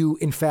that you,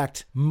 in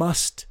fact,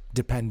 must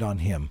depend on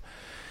him.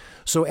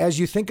 So as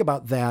you think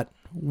about that,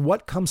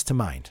 what comes to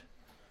mind?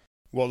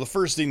 Well, the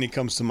first thing that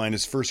comes to mind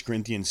is 1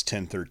 Corinthians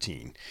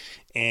 10:13.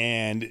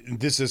 And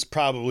this is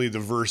probably the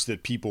verse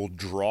that people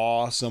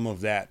draw some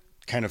of that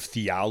kind of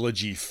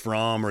theology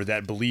from, or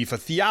that belief. A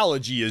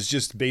theology is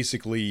just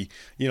basically,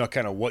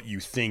 kind of what you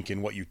think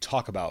and what you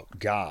talk about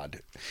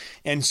God.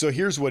 And so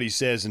here's what he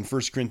says in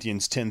 1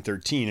 Corinthians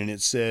 10:13, and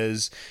it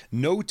says,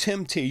 "No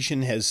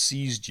temptation has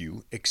seized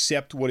you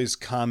except what is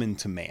common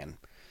to man.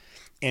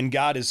 And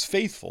God is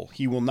faithful.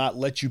 He will not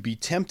let you be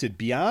tempted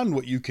beyond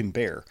what you can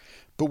bear.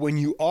 But when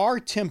you are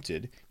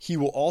tempted, he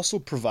will also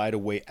provide a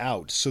way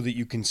out so that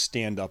you can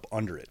stand up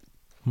under it."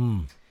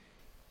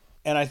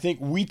 And I think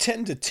we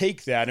tend to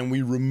take that and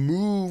we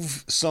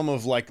remove some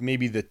of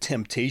maybe the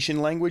temptation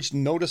language.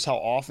 Notice how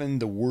often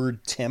the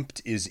word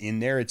tempt is in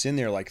there. It's in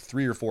there like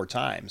 3 or 4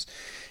 times.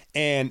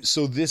 And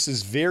so this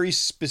is very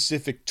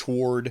specific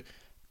toward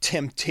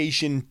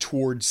temptation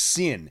towards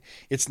sin.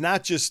 It's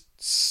not just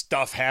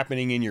stuff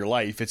happening in your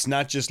life. It's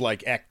not just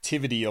like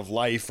activity of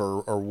life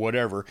or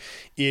whatever.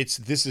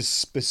 This is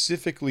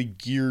specifically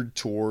geared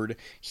toward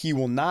he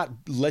will not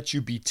let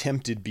you be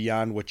tempted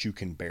beyond what you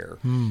can bear.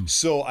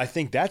 So I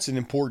think that's an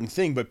important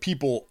thing, but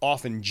people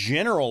often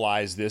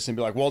generalize this and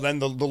be like, well, then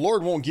the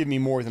Lord won't give me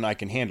more than I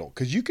can handle.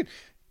 Because you could,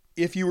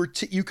 if you were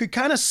you could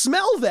kind of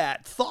smell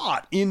that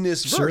thought in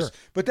this verse,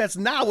 but that's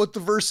not what the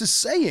verse is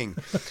saying.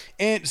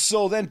 And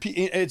so then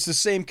it's the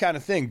same kind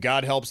of thing.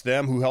 God helps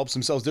them who helps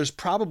themselves. There's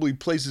probably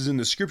places in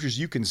the scriptures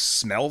you can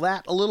smell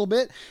that a little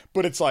bit,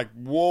 but it's like,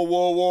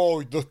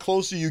 whoa. The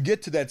closer you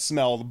get to that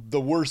smell,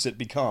 the worse it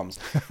becomes.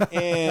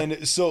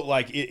 And so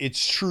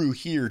it's true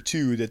here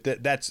too,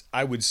 that's,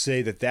 I would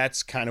say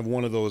that's kind of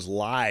one of those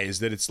lies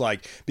that it's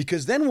like,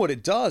 because then what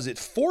it does, it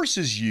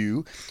forces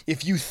you,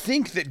 if you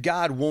think that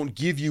God won't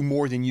give you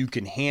more than you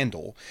can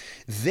handle,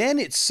 then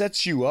it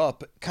sets you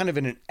up kind of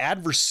in an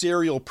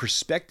adversarial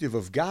perspective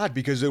of God,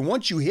 because then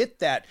once you hit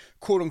that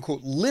quote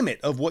unquote limit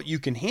of what you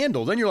can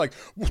handle, then you're like,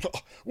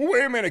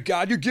 wait a minute,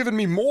 God, you're giving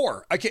me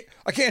more. I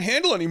can't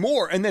handle any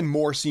more. And then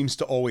more seems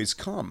to always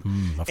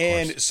come.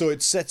 And so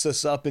it sets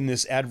us up in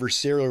this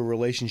adversarial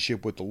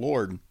relationship with the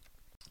Lord,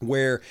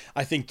 where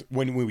I think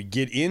when we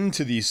get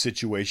into these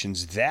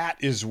situations, that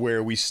is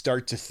where we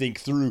start to think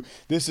through.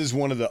 This is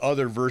one of the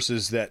other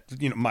verses that,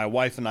 my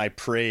wife and I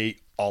pray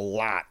a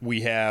lot.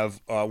 We have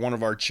one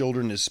of our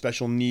children is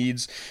special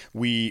needs.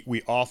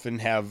 We often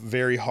have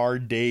very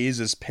hard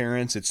days as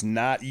parents. It's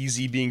not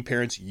easy being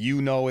parents.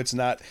 It's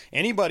not.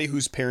 Anybody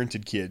who's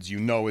parented kids,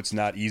 it's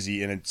not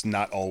easy and it's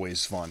not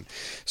always fun.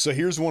 So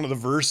here's one of the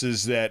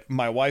verses that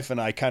my wife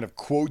and I kind of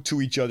quote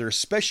to each other,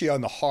 especially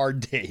on the hard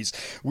days.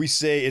 We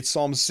say it's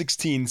Psalm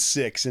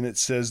 16:6, and it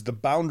says, "The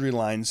boundary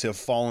lines have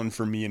fallen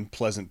for me in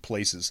pleasant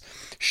places.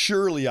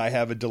 Surely I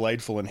have a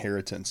delightful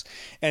inheritance."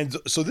 And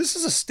so this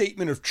is a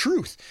statement of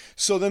truth.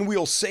 So then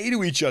we'll say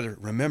to each other,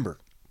 remember,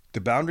 the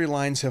boundary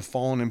lines have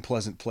fallen in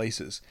pleasant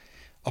places.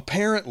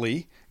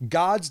 Apparently,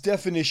 God's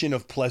definition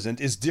of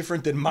pleasant is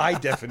different than my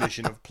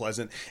definition of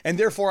pleasant, and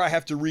therefore I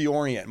have to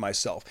reorient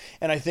myself.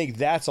 And I think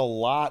that's a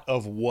lot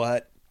of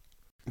what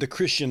the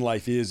Christian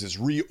life is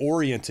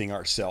reorienting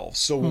ourselves.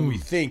 So when we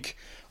think,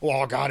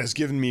 well, God has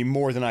given me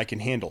more than I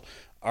can handle.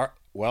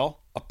 Well,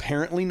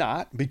 apparently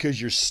not,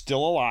 because you're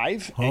still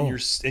alive and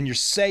you're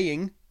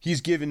saying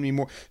he's given me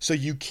more, so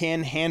you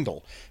can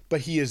handle.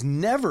 But he has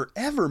never,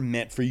 ever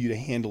meant for you to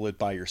handle it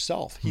by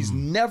yourself. He's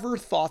never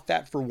thought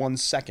that for 1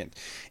 second.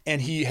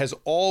 And he has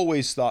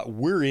always thought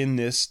we're in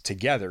this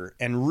together,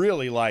 and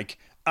really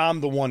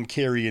I'm the one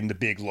carrying the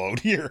big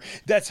load here.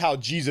 That's how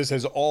Jesus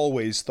has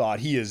always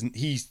thought.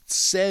 He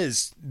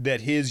says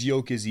that his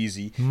yoke is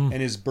easy and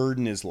his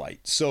burden is light.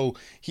 So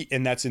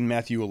and that's in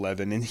Matthew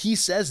 11. And he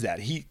says that.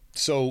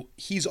 So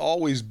he's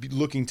always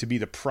looking to be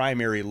the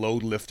primary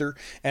load lifter,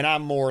 and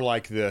I'm more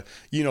like the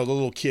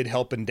little kid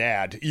helping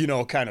dad,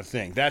 kind of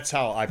thing. That's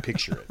how I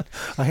picture it.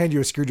 I hand you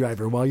a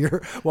screwdriver while you're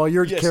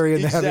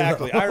carrying the heavy load.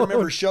 Exactly. I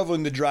remember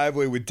shoveling the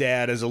driveway with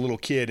Dad as a little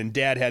kid, and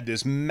Dad had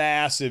this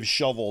massive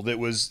shovel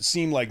that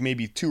seemed like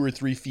maybe 2 or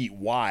 3 feet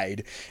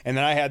wide, and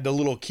then I had the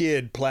little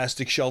kid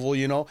plastic shovel,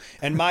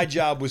 and my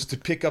job was to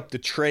pick up the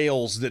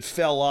trails that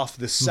fell off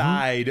the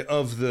side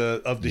of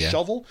the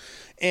shovel.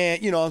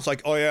 And, it's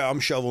like, oh, yeah, I'm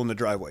shoveling the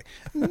driveway.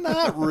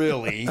 Not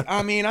really.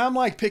 I mean, I'm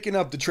like picking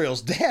up the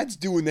trails. Dad's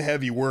doing the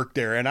heavy work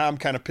there, and I'm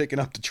kind of picking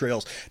up the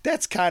trails.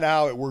 That's kind of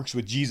how it works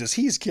with Jesus.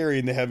 He's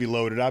carrying the heavy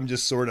load, and I'm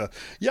just sort of,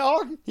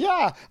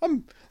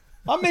 I'm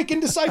making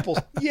disciples.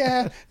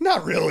 Yeah,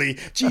 not really.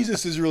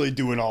 Jesus is really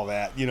doing all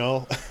that,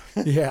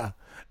 Yeah,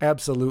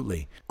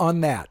 absolutely. On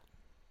that,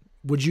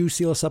 would you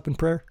seal us up in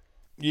prayer?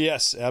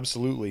 Yes,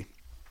 absolutely.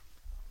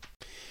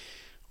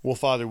 Well,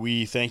 Father,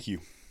 we thank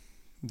you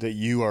that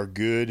you are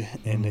good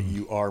and that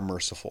you are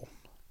merciful.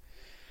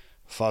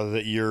 Father,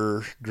 that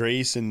your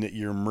grace and that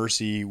your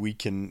mercy, we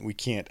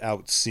can't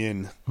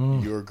out-sin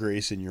your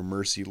grace and your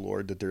mercy,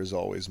 Lord, that there's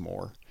always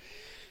more.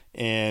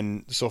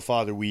 And so,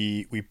 Father,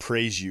 we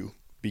praise you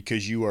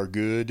because you are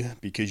good,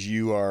 because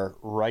you are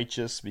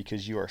righteous,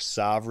 because you are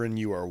sovereign,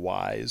 you are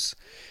wise.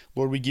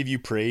 Lord, we give you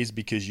praise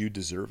because you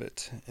deserve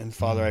it. And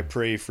Father, I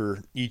pray for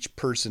each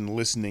person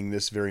listening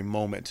this very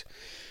moment,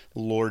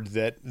 Lord,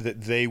 that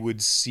they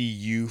would see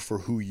you for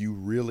who you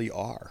really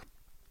are.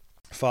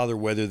 Father,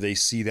 whether they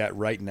see that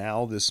right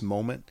now, this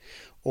moment,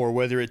 or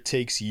whether it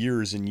takes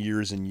years and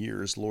years and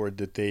years, Lord,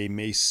 that they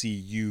may see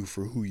you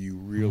for who you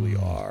really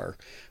are,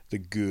 the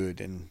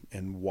good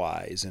and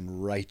wise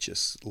and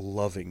righteous,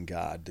 loving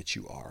God that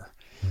you are.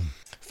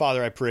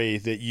 Father, I pray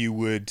that you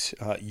would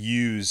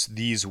use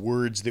these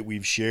words that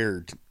we've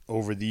shared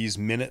over these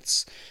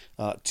minutes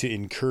to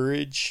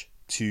encourage,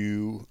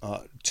 to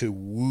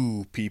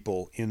woo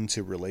people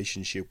into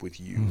relationship with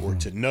you, or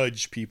to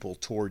nudge people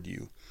toward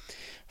you.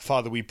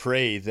 Father, we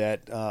pray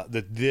that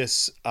that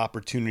this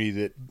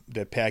opportunity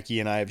that Packy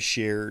and I have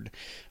shared,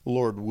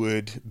 Lord,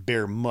 would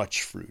bear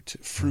much fruit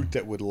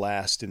that would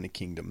last in the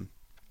kingdom.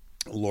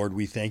 Lord,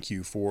 we thank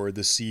you for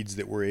the seeds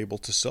that we're able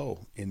to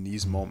sow in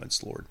these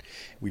moments, Lord.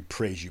 We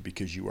praise you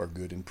because you are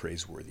good and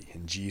praiseworthy.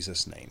 In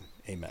Jesus' name,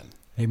 amen.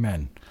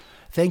 Amen.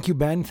 Thank you,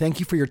 Ben. Thank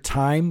you for your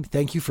time.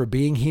 Thank you for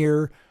being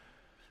here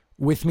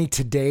with me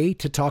today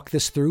to talk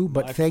this through.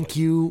 But thank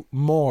you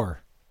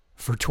more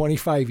for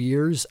 25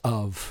 years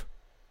of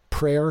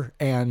prayer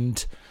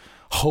and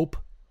hope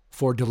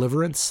for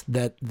deliverance,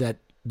 that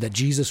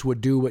Jesus would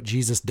do what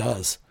Jesus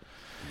does.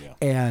 Yeah.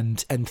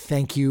 And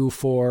thank you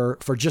for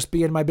just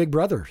being my big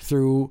brother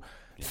through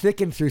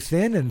thick and through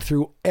thin and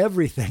through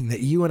everything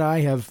that you and I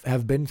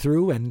have been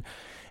through, and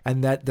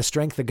that the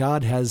strength of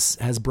God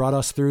has brought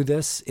us through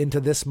this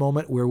into this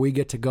moment where we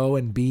get to go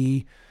and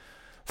be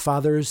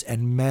fathers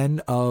and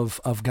men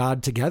of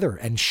God together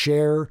and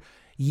share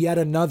yet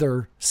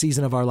another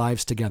season of our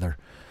lives together.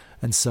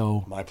 And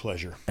so, my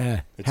pleasure.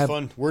 It's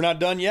fun. We're not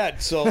done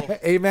yet, so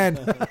amen.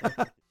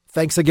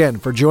 Thanks again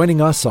for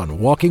joining us on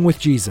Walking with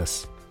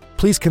Jesus.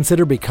 Please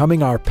consider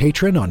becoming our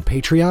patron on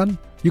Patreon.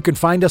 You can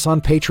find us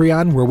on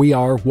Patreon, where we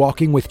are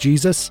Walking with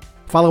Jesus.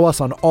 Follow us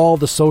on all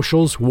the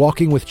socials,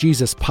 Walking with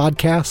Jesus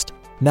Podcast.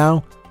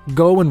 Now,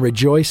 go and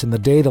rejoice in the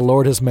day the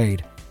Lord has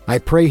made. I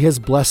pray his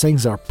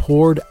blessings are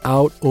poured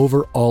out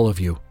over all of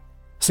you.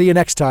 See you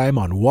next time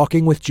on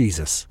Walking with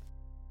Jesus.